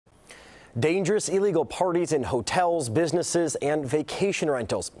Dangerous illegal parties in hotels, businesses, and vacation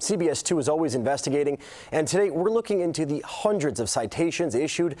rentals. CBS 2 is always investigating, and today we're looking into the hundreds of citations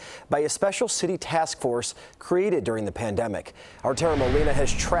issued by a special city task force created during the pandemic. Our Tara Molina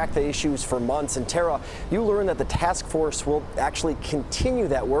has tracked the issues for months, and Tara, you learned that the task force will actually continue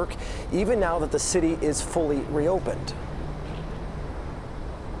that work even now that the city is fully reopened.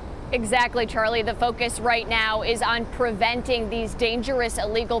 Exactly, Charlie. The focus right now is on preventing these dangerous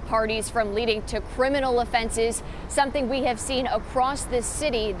illegal parties from leading to criminal offenses, something we have seen across this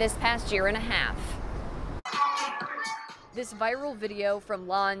city this past year and a half. This viral video from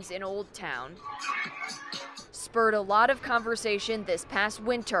lawns in Old Town spurred a lot of conversation this past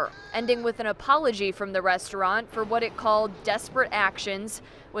winter, ending with an apology from the restaurant for what it called desperate actions,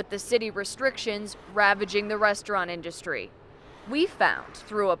 with the city restrictions ravaging the restaurant industry. We found,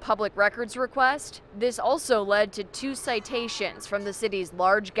 through a public records request, this also led to 2 citations from the city's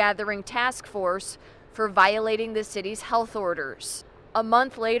large gathering task force for violating the city's health orders. A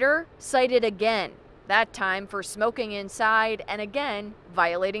month later, cited again, that time for smoking inside and again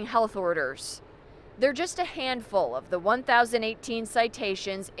violating health orders. They're just a handful of the 1,018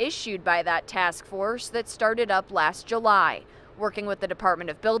 citations issued by that task force that started up last July, working with the Department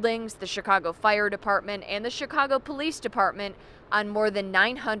of Buildings, the Chicago Fire Department, and the Chicago Police Department on more than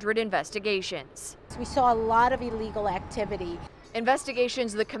 900 investigations. We saw a lot of illegal activity.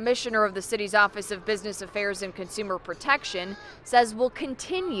 Investigations the commissioner of the city's Office of Business Affairs and Consumer Protection says will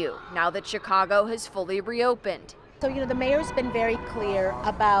continue now that Chicago has fully reopened. So, the mayor's been very clear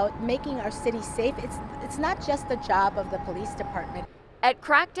about making our city safe. It's not just the job of the police department. At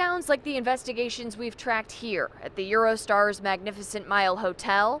crackdowns like the investigations we've tracked here at the Eurostar's Magnificent Mile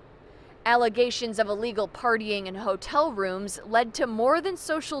Hotel, allegations of illegal partying in hotel rooms led to more than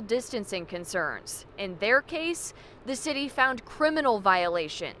social distancing concerns. In their case, the city found criminal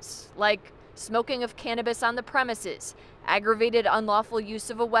violations like smoking of cannabis on the premises, aggravated unlawful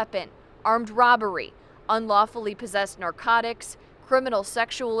use of a weapon, armed robbery, unlawfully possessed narcotics, criminal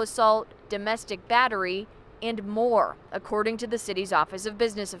sexual assault, domestic battery, and more, according to the city's Office of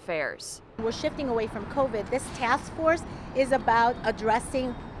Business Affairs. We're shifting away from COVID. This task force is about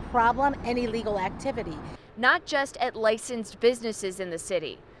addressing problem and illegal activity. Not just at licensed businesses in the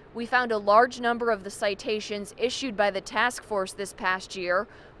city. We found a large number of the citations issued by the task force this past year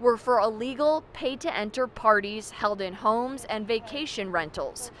were for illegal pay-to-enter parties held in homes and vacation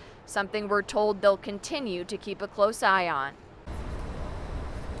rentals, something we're told they'll continue to keep a close eye on.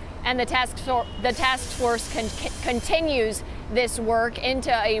 And the task force continues this work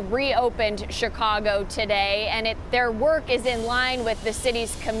into a reopened Chicago today, and their work is in line with the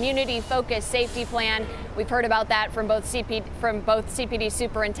city's community-focused safety plan. We've heard about that from both CPD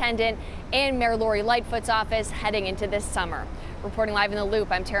Superintendent and Mayor Lori Lightfoot's office heading into this summer. Reporting live in the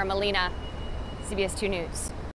Loop, I'm Tara Molina, CBS 2 News.